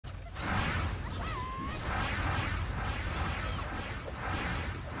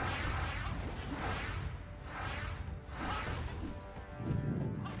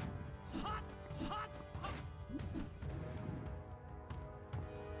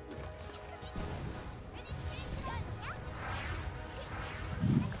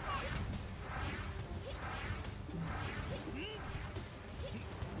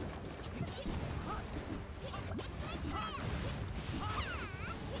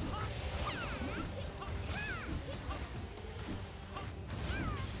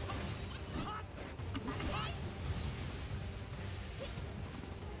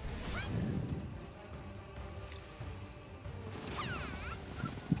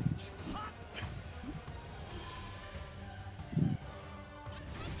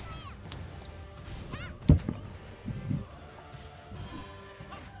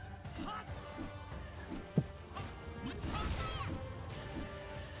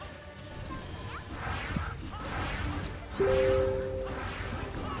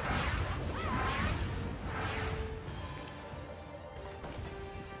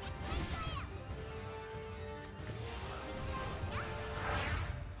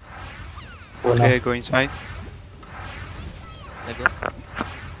Oh, Okay, no. go inside. I go.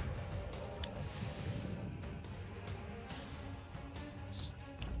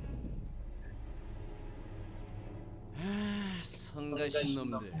 성가신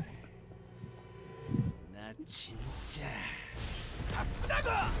놈들. 나 진짜 바쁘다고.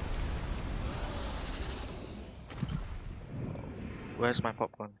 Where's my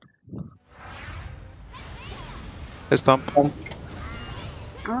popcorn? Stomp. Oh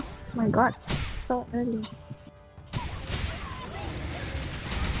my god, so early.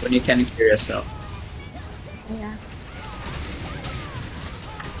 When you can cure yourself. Yeah.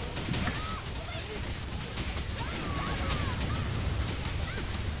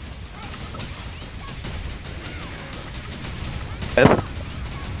 Death.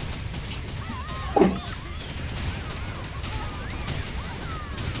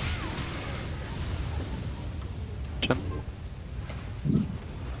 Chin.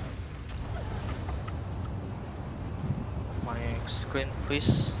 My screen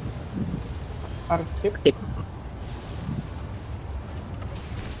freeze.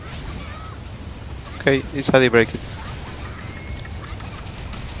 Okay, it's how they break it.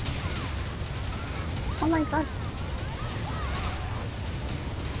 Oh my god.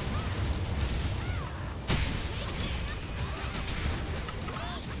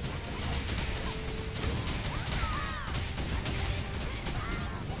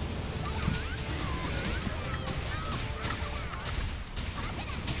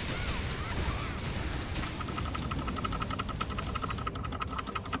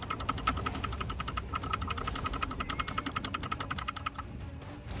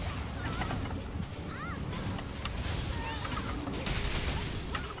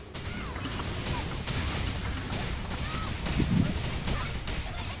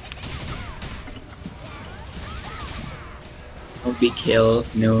 No big hill,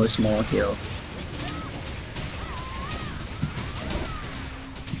 no small hill.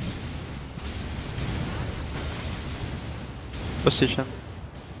 Position.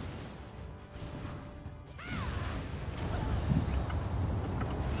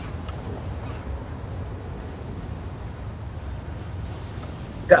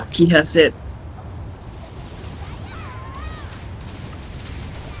 He has it.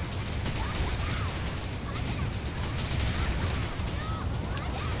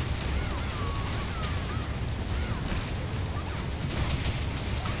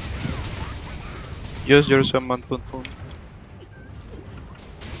 Use your summon Pun Pun.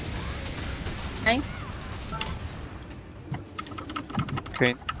 Okay.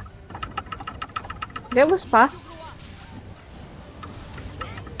 Okay. That was fast.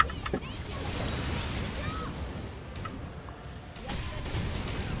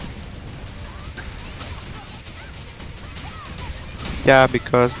 Yeah,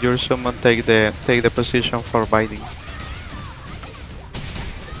 because your summon take the position for biting.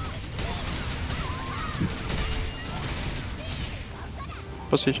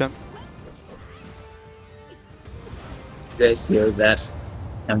 Position. You guys hear that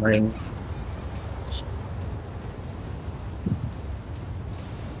hammering?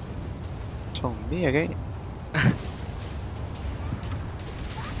 It's on me again.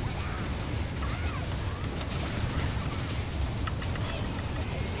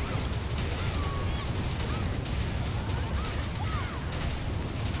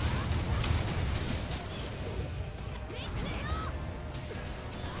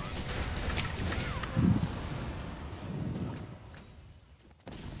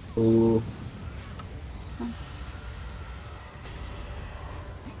 Ooh.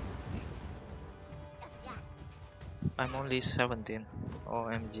 I'm only 17.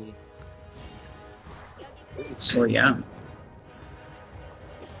 OMG. So young.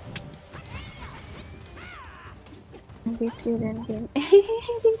 Beat you then game.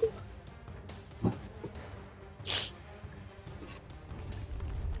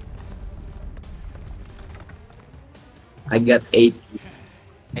 I got 8.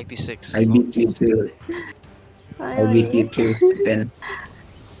 86. I beat you too. I beat you too, Spin.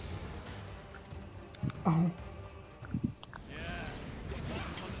 Oh.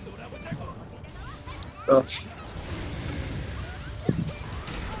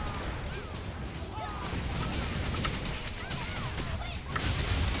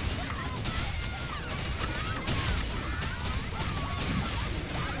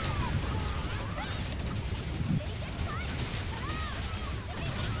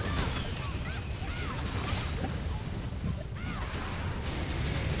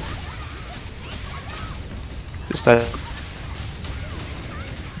 This time.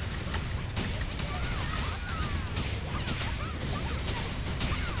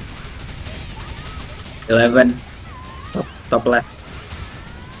 11. Top left.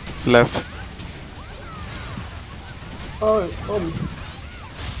 Left. Oh,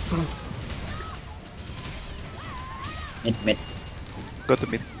 Mid. Go to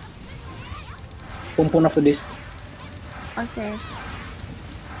mid. Pun after this. Okay.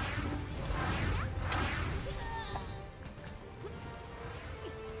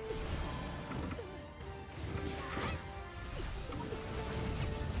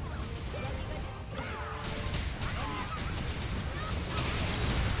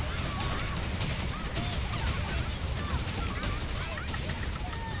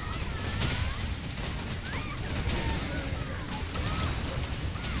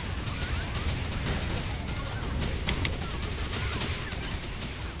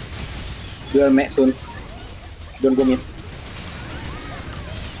 Dual mech soon. Don't go mid.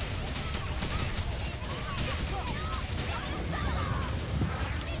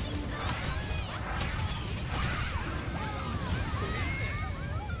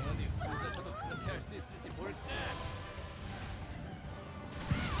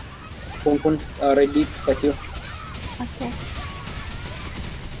 Pun ready statue. Okay.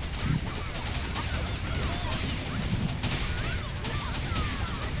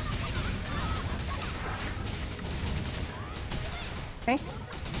 Okay.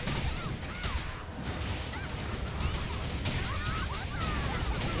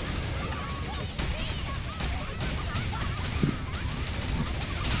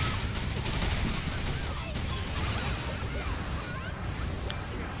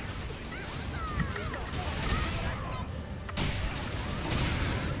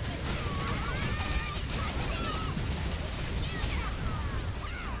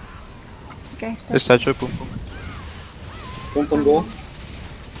 Okay, stop. The statue pum. Pun go.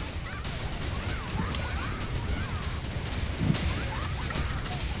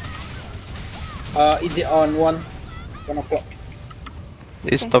 Is it on 1 o'clock?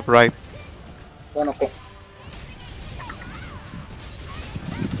 It's top right. 1 o'clock.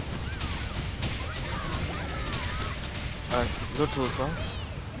 Go to front.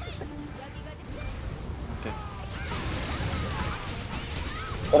 Okay.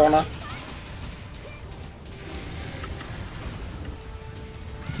 Corona.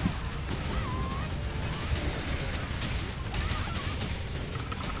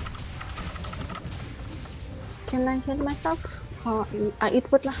 Can I heal myself? Oh, I eat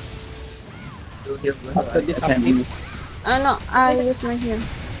food lah. After this I can active. No, I use my heal.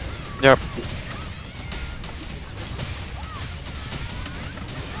 Yep.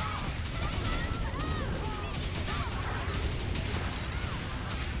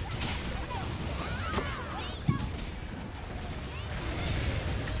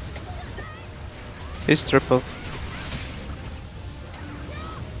 It's triple.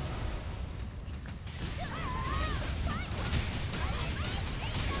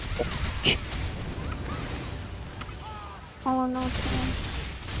 Oh no.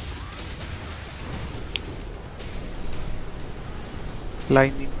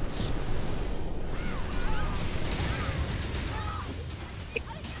 Lightnings.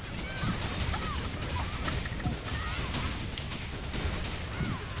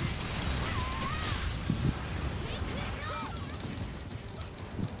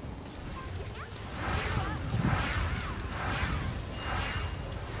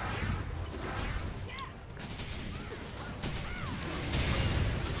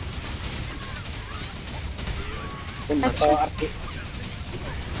 Pun arti.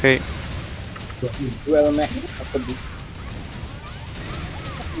 Okay. Dual mech after this.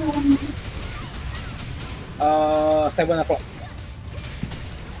 7 o'clock.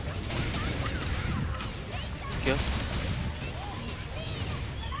 Kill.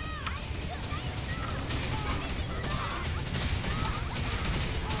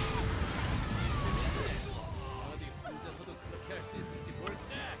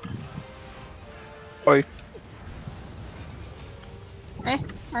 Oi.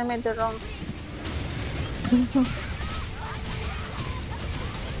 I made the wrong.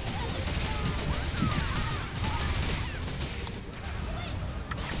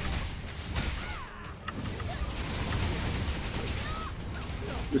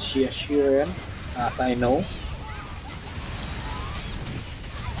 Lucia Sheeran, as I know.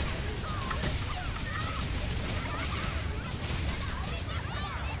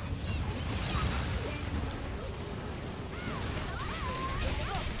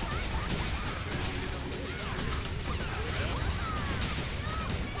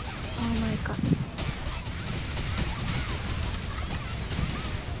 Oh my god.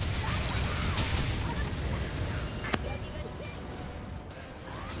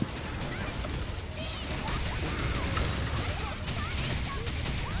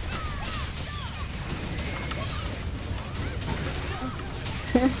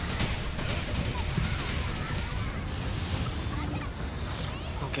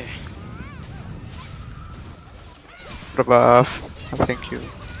 Okay. Rebuff. Thank you.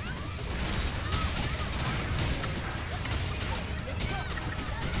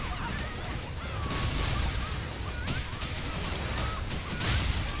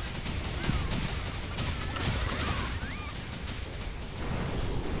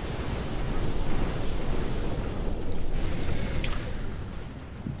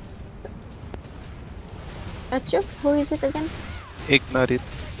 That's you? Who is it again? Ignore it.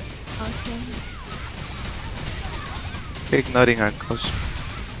 Okay. Ignoring ankles.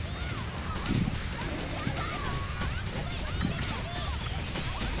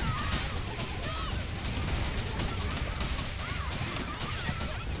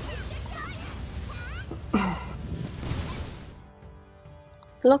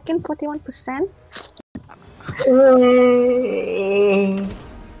 Lock in 41%?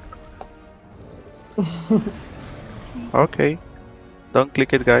 Okay. Don't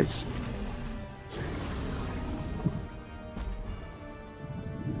click it, guys.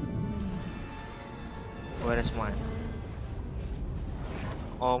 Where is mine?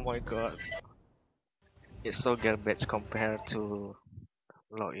 Oh my god. It's so garbage compared to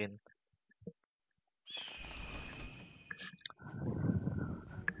login.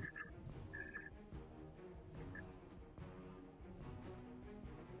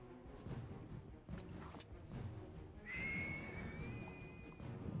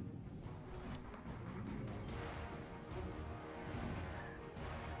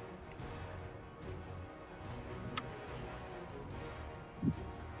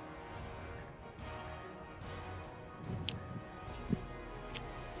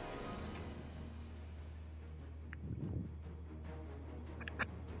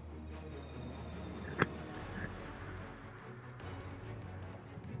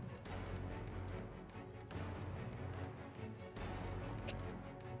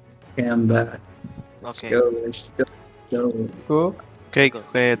 Okay, I'm back. Let's Okay. go, let's go, let's go. Go. Okay,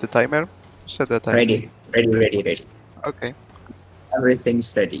 Good. the timer. Set the timer. Ready, ready, ready, ready. Okay,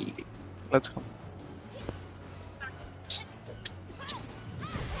 Everything's ready. let's go.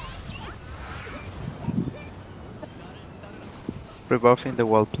 Rebuffing the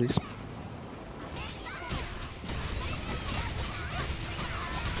wall, please.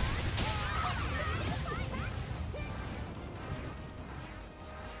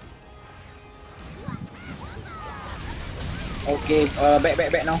 Okay,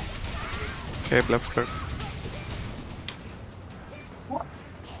 back now. Okay, left clerk.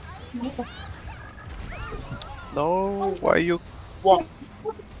 No, why you?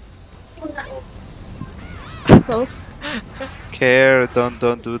 Close. Care? Don't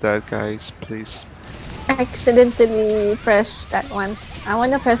do that, guys, please. Accidentally press that one. I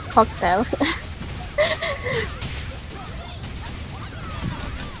wanna press cocktail.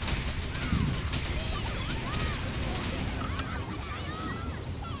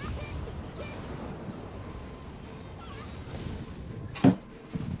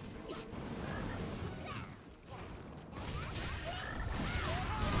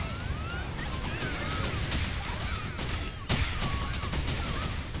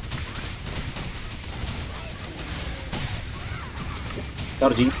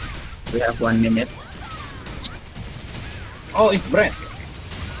 Charging. We have 1 minute. Oh, it's bread.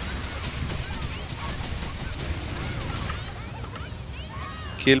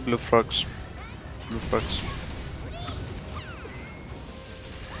 Kill blue frogs. Blue frogs.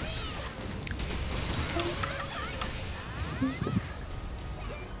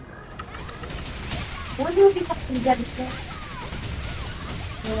 We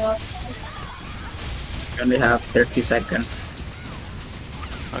only have 30 seconds.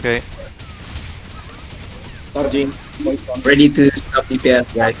 Okay, Charging. Wait on. Ready to stop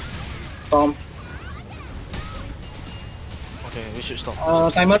DPS, guys. Storm. Okay, we should stop.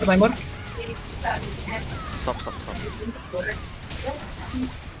 Timer. Stop.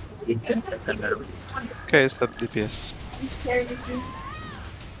 10 seconds. okay, stop DPS.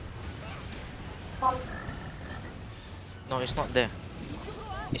 No, it's not there.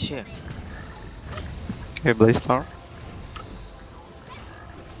 It's here. Okay, Blaze Star.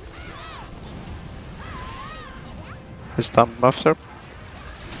 Stomp after.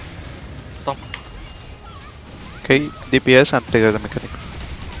 Stop. Okay, DPS and trigger the mechanic.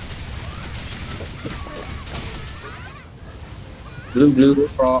 Blue.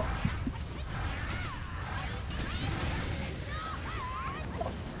 Frog.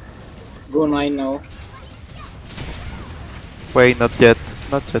 Go 9 now. Wait, not yet.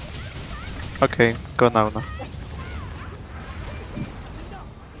 Okay, go now.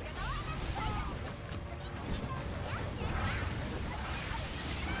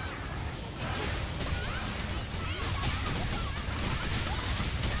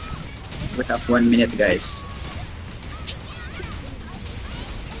 We have 1 minute, guys.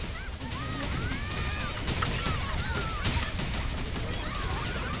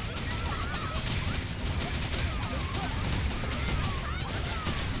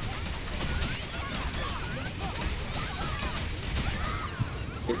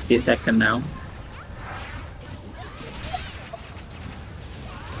 $50 now.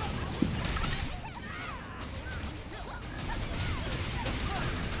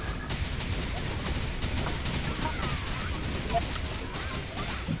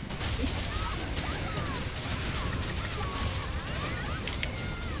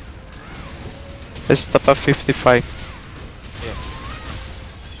 Let's stop at 55.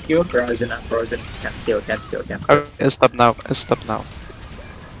 Q, frozen, I'm frozen. Can't kill, can't kill, can't kill. Okay, stop now. Stop now.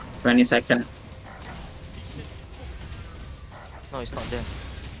 20 seconds. No, it's not there.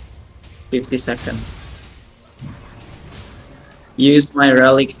 50 seconds. Use my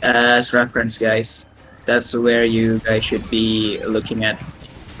relic as reference, guys. That's where you guys should be looking at.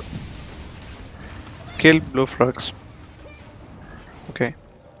 Kill blue frogs. Okay.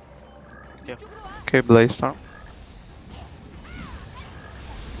 Yeah. Okay, Blaze Storm.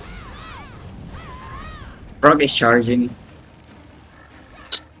 Frog is charging.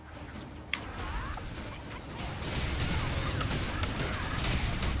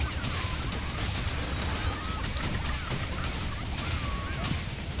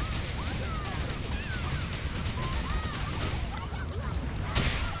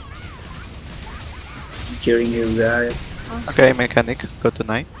 Curing you guys. Okay, mechanic. Go to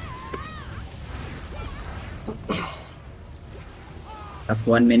 9. Have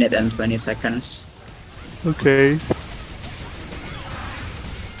 1 minute and 20 seconds. Okay.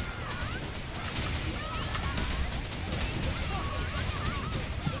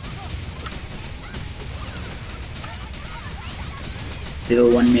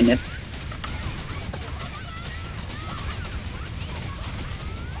 Still 1 minute.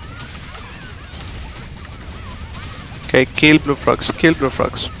 Okay, kill blue frogs. Kill blue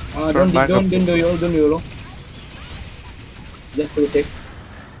frogs. Don't back up. do YOLO. Just to save.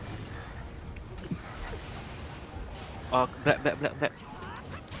 Oh, black.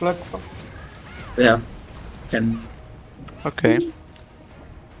 We have can Okay.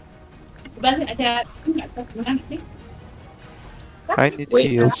 I need Wait.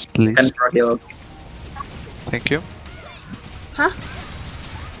 heals, please. heal. Thank you.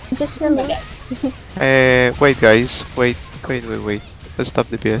 Just hello. Wait, guys. Wait. Let's stop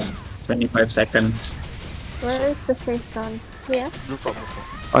the PS. 25 seconds. Where is the safe zone? Here? Blue frog.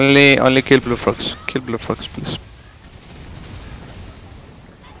 Only kill blue frogs. Kill blue frogs, please.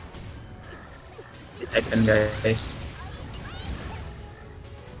 Second, guys.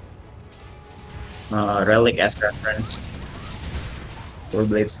 Relic as reference. For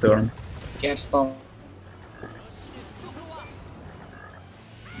Blade Storm. Care Storm.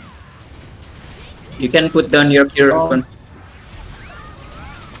 You can put down your cure weapon.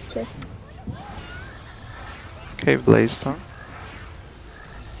 Okay, Blaze Storm.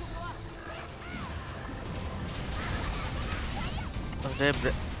 Oh, there,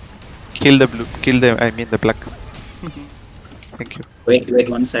 Kill the blue. Kill the. I mean the black. Thank you. Wait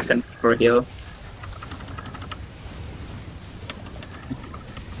 1 second for heal.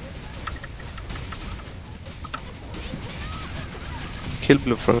 Kill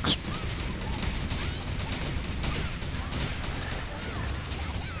blue frogs.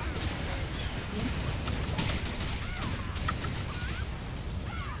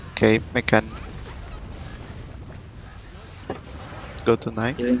 Okay, mechan. Go to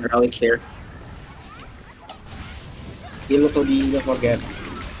 9. Healing relic here. YOLO to the don't forget.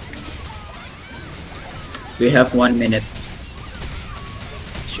 We have 1 minute.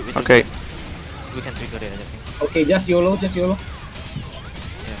 should we Okay. We can trigger it, I think. Okay, just YOLO.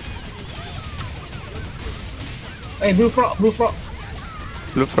 Hey, blue frog.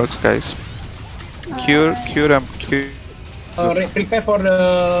 Blue frogs, guys. Cure. Prepare for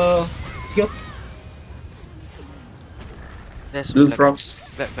the skill. There's Blue black. frogs.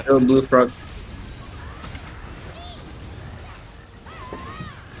 Black. Oh, blue frog.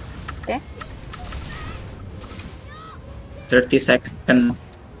 Okay. 30 seconds.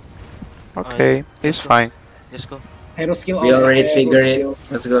 Okay, it's fine. Just go. Hero skill. We already hero triggered it.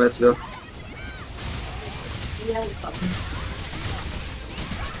 skill. Let's go.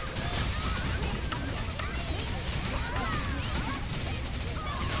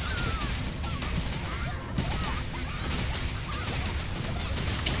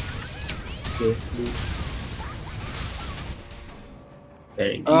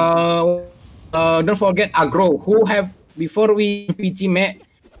 Very good. Don't forget aggro. Who have before we PG match?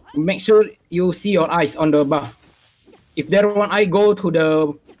 make sure you see your eyes on the buff. If there one eye, go to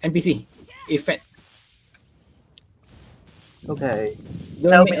the NPC effect. Okay.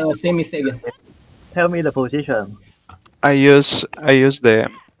 Don't Tell make me, same mistake again. tell me the position. I use the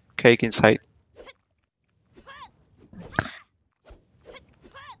cake inside.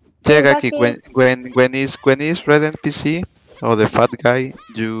 Check aquí Bakit? when is red NPC or the fat guy,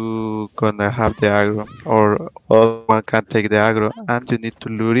 you gonna have the aggro or other one can take the aggro and you need to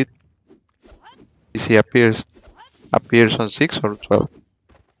lure it. NPC appears on 6 or 12.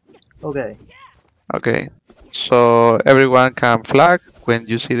 Okay. Okay, so everyone can flag when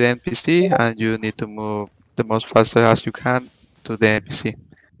you see the NPC and you need to move the most faster as you can to the NPC.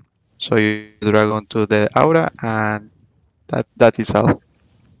 So you drag onto the aura and that is all.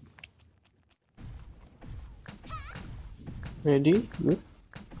 Ready? Good.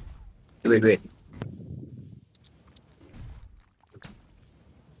 Wait.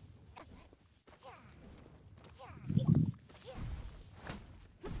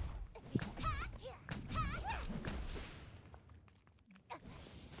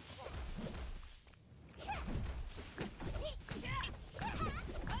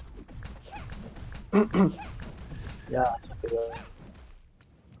 Yeah.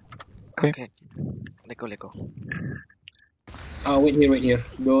 Okay. Let go. Wait here.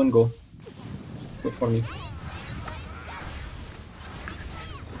 Don't go. Wait for me.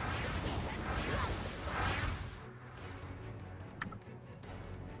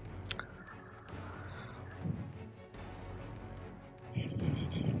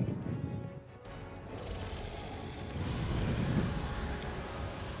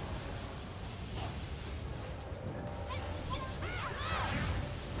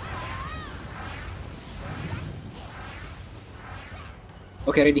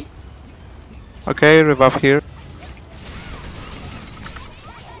 Okay, ready. Okay, rebuff here.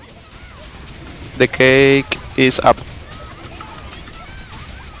 The cake is up.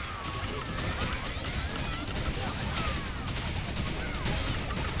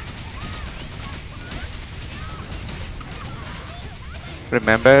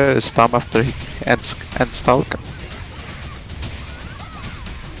 Remember, stomp after he ends stalk.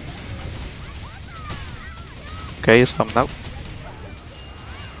 Okay, stomp now.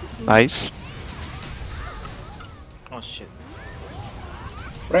 Nice. Oh shit.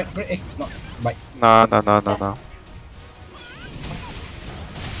 Right. No. Bye. No.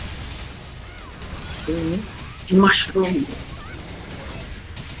 See mushroom.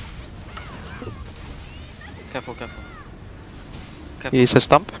 Careful. Is a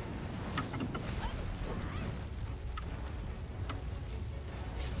stomp.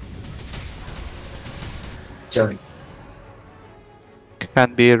 Sorry.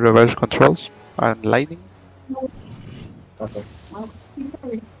 Can be reverse controls and lightning. Okay.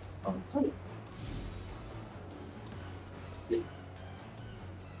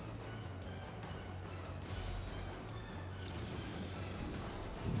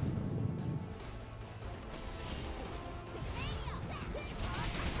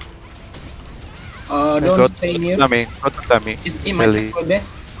 Don't Go stay near. Go to dummy. Is in my Belly. triple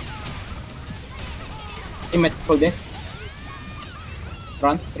desk. In my triple desk.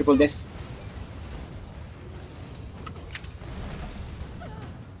 Run, triple desk.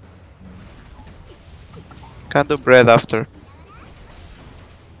 Can do bread after.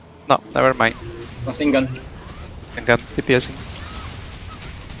 No, never mind. Passing gun. And can DPSing.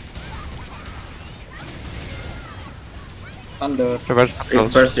 Thunder. Reverse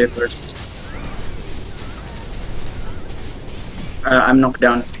controls. Reverse. I'm knocked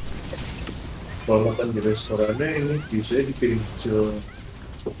down. Kalau makan di restorannya ini biasanya dipiring kecil,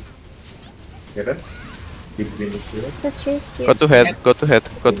 ya kan? Dipiring kecil. It's a chase Go here. to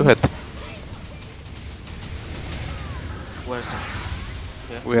head. Where's it?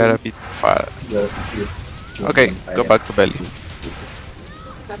 We are a bit far. Ya, ya. Okay, go back to belly.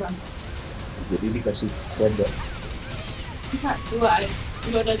 Jadi dikasih benda.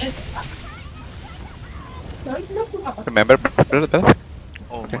 Remember breath.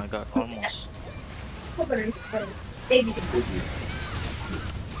 Oh Okay. my god, almost.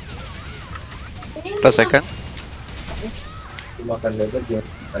 A second. Makan lebar dia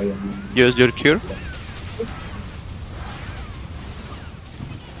kayak Use your cure.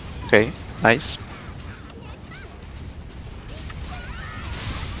 Okay, nice.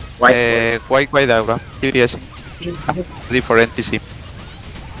 White aura. TPS. Ready for NPC.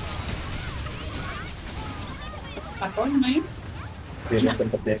 dia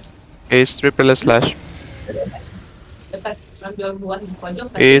tempatnya. Is triple slash.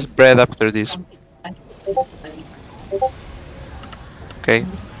 Is bread after this. Okay.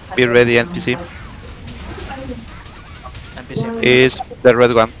 Be ready, NPC. NPC. Is the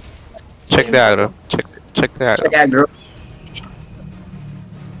red one. Check the aggro. Check the Check aggro. aggro.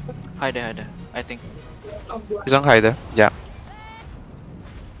 Hide. I think. He's on hider. Yeah.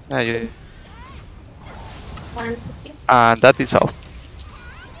 Yeah, and that is all.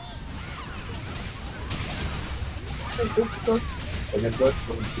 Banyak banget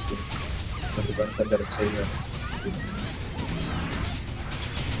kalau gitu. Mengembangkan dari saya.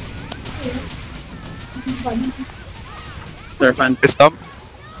 Servant. Stop.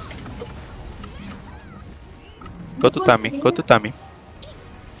 Go to Tammy. Go to Tammy.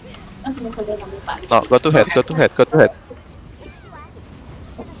 No, go to head. Go to head. Go to head.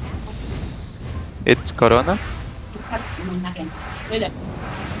 It's Corona.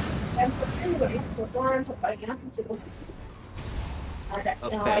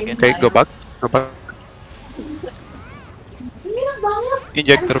 Okay, again. Okay, go back. Go back.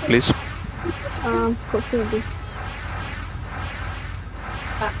 Injector, please. Proceed.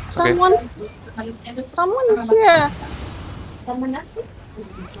 Someone is here.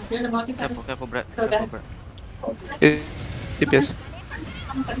 Careful, Brad. Careful, Brad. TPS.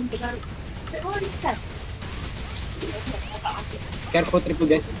 Careful, triple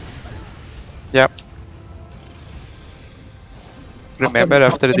dash. Yep. Remember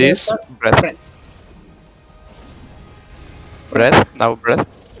after this, breath. Breath. Now breath.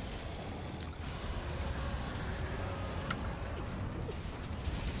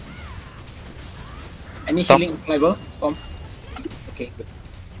 Any Stop. healing level? Storm. Okay, good.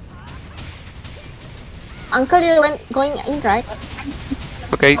 Uncle, you went going in, right?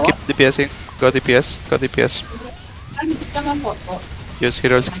 Okay, keep DPSing. Go DPS. Go DPS. Use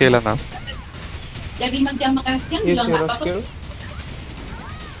hero skill now. Use hero skill.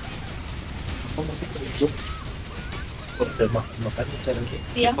 Makan cara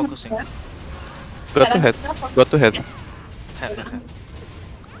Keep focusing. Go to head. Go to head. Head.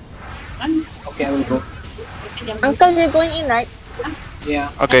 Okay, I will go. Uncle, you're going in, right? Yeah.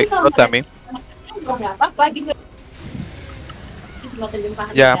 Okay, go Tammy.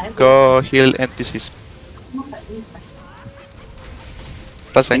 Yeah, go heal NPCs.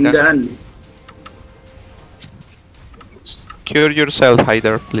 Rasengan. Tinggan. Cure yourself,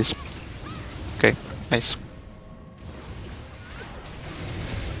 hider, please. Okay, nice.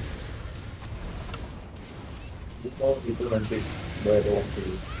 itu nanti bayar waktu.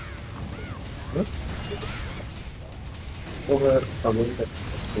 Oh, kamu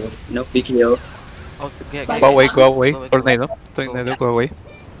No big deal. Okay, Go away, go away. Tornado. Tornado, go away.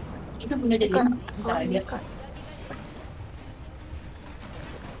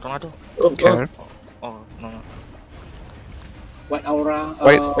 Tornado. Care. Oh, no. White aura.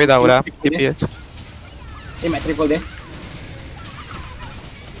 Wait, Aura. triple dash. DPS. Aim at triple dash.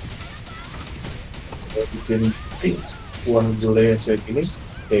 bikin uang jelek kayak gini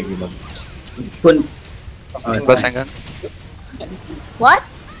kayak gimana? Pun. Rasengan. What?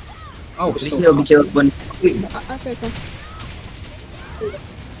 Oh, so Big deal pun. Okay.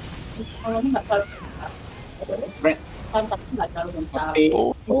 Brad. Okay.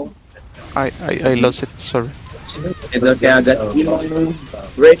 Oh, I lost it. Sorry. It's okay, I got emo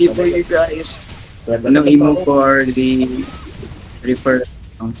ready for you guys. No emo for the Reaper.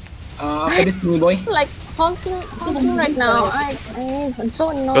 After this, new boy. Like honking right now. I'm so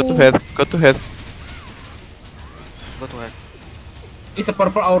annoying. Go to head. Go to head. Go to head. It's a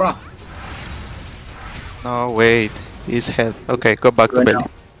purple aura. No, wait. His head. Okay, go back to Go belly. now.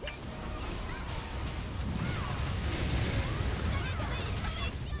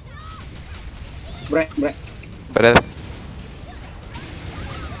 Brad. Breath.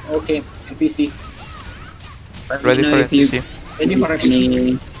 Okay, NPC. Ready for If you NPC. Ready for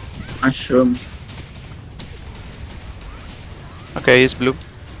any mushroom. Okay, it's blue.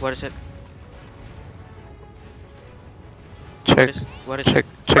 What is it? Check. What is Check.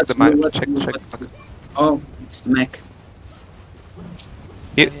 it? Check the map. Check. Oh, Mac.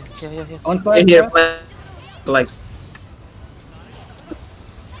 Here. Yeah. On Right point. here, like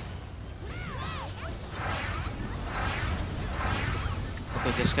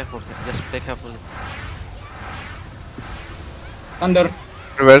Okay, just careful. Just play carefully. Thunder.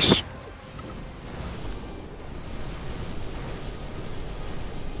 Reverse.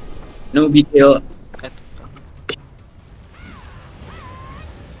 no big deal.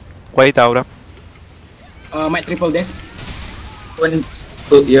 Wait, Aura. My triple dash. Pun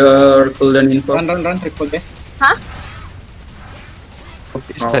put your cooldown info. Run, triple dash.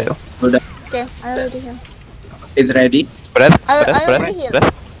 It's tail. Cooldown. Okay, I already have. It's ready. Breath. I Breath. already Breath. healed.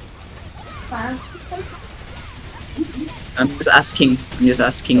 Breath. I'm just asking. I'm just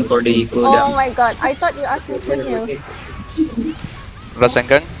asking for the Oh cooldown. my god, I thought you asked me to heal.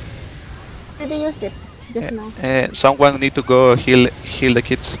 Rasengan. Did you use it just now? Someone need to go heal the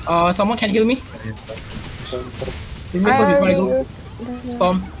kids. Someone can heal me? Heal me I first before I already go. used the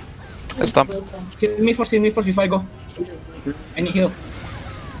Storm. Stomp. Heal me first before I go. I need heal.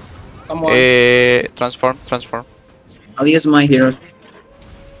 Someone. Transform. I'll use my heroes.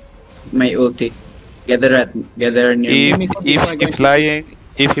 My ulti. Gather near me.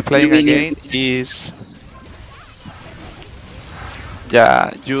 If he flying Near me. again is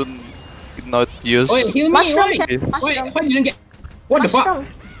yeah, you did not use Oh, heal me. mushroom. Why? Can, mushroom. Why didn't get? What the fuck? Mushroom.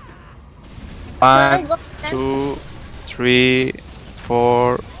 Should I one, go then? 2, 3,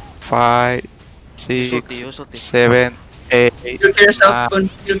 4, 5, 6, Use ulti. 7, 8. Kill yourself, Kun.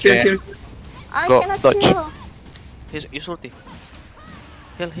 Kill. I Go, cannot dodge. heal. Use ulti.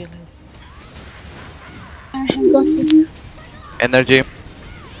 Heal. I have Gust. Energy.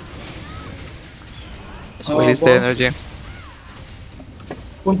 Oh, Where is the ball. energy?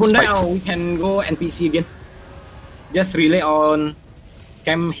 Pun Spikes. now we can go NPC again. Just rely on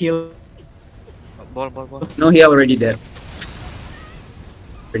cam heal. Ball. No, he already dead.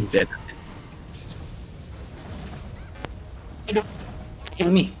 Already dead. Heal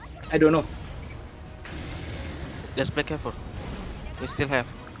me. I don't know. Just play careful. We still have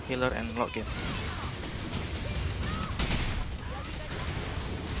healer and login.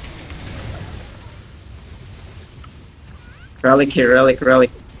 Relic here, relic.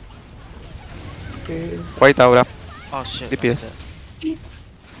 White aura. Oh shit. DPS. Hey,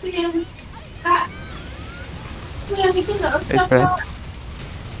 friend.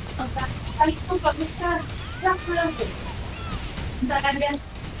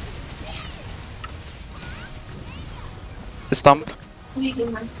 Stomp.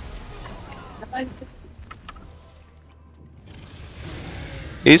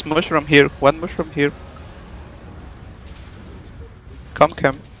 Is mushroom here? One mushroom here. Come.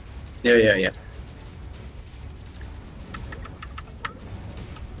 Yeah.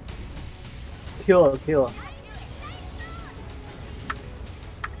 Cure.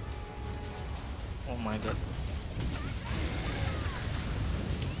 Oh my god.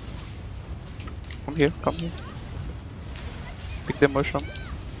 Come here. Pick the mushroom.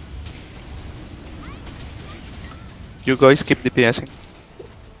 You guys keep DPSing.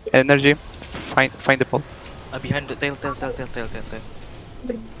 Energy. Find the ball. Behind the tail.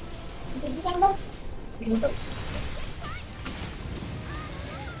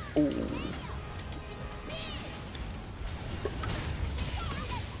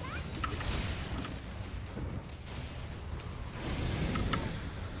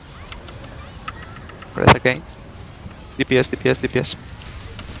 Press again. DPS.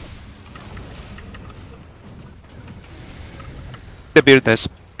 The weirdness.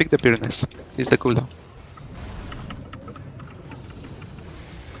 Pick the weirdness. Is the cooldown.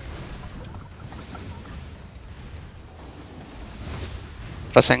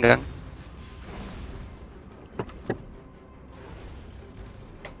 Rasengan.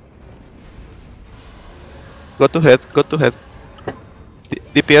 Go to head.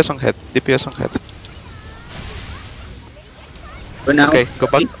 DPS on head. But now, Okay, go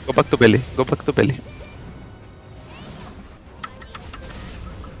back to belly.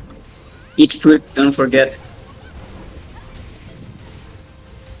 eat fruit, don't forget.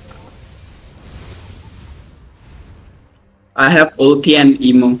 I have ulti and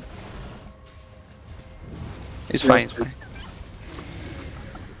emo. It's fine.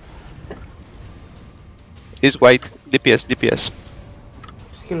 It's white. DPS.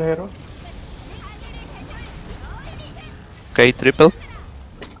 Skill hero. Okay, triple.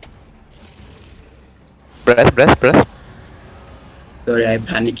 Breath. Sorry, I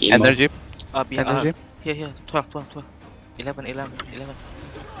panic emo. Energy. Energy. Here. 12. 11.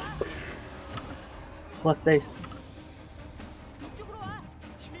 What's this?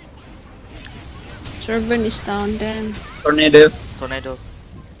 Servant is down, damn. Tornado.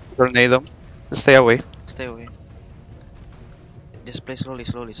 Tornado. Stay away. Stay away. Just play slowly.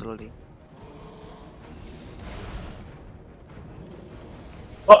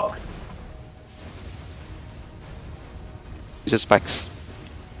 Oh, This is spikes.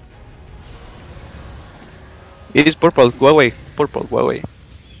 It is purple. Go away.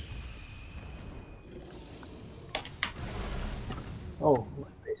 Oh,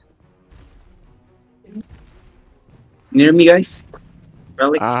 what's this? near me, guys.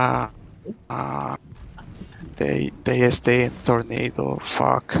 Relic. They stay in tornado.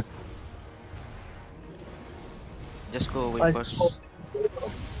 Fuck. Just go away I first. hope-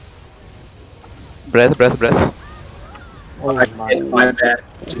 Breath. Oh my. My bad.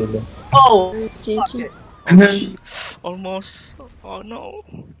 Oh! GG. Almost. Oh no.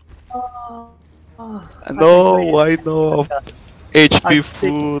 No, why no HP I think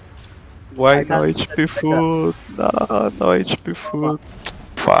food? Why I no can't HP food? No, no HP food.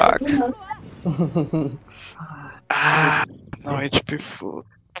 Fuck. Ah, no HP food.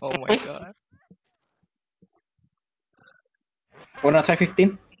 Oh my god. Wanna try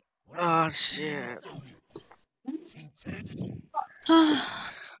 15? Oh shit.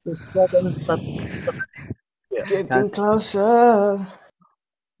 the seven start. Yeah, I Getting can't. closer.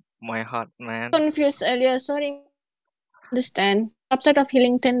 My heart, man. Confused earlier. Sorry. Understand. Upside of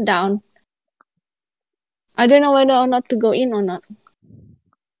healing 10 down. I don't know whether or not to go in or not.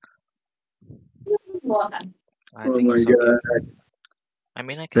 I Oh think my it's okay. god. I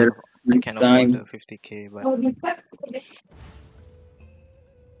mean, Better I next can afford the time. 50k, but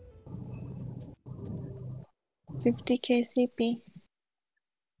 50k CP.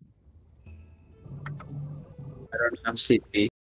 I don't have CP.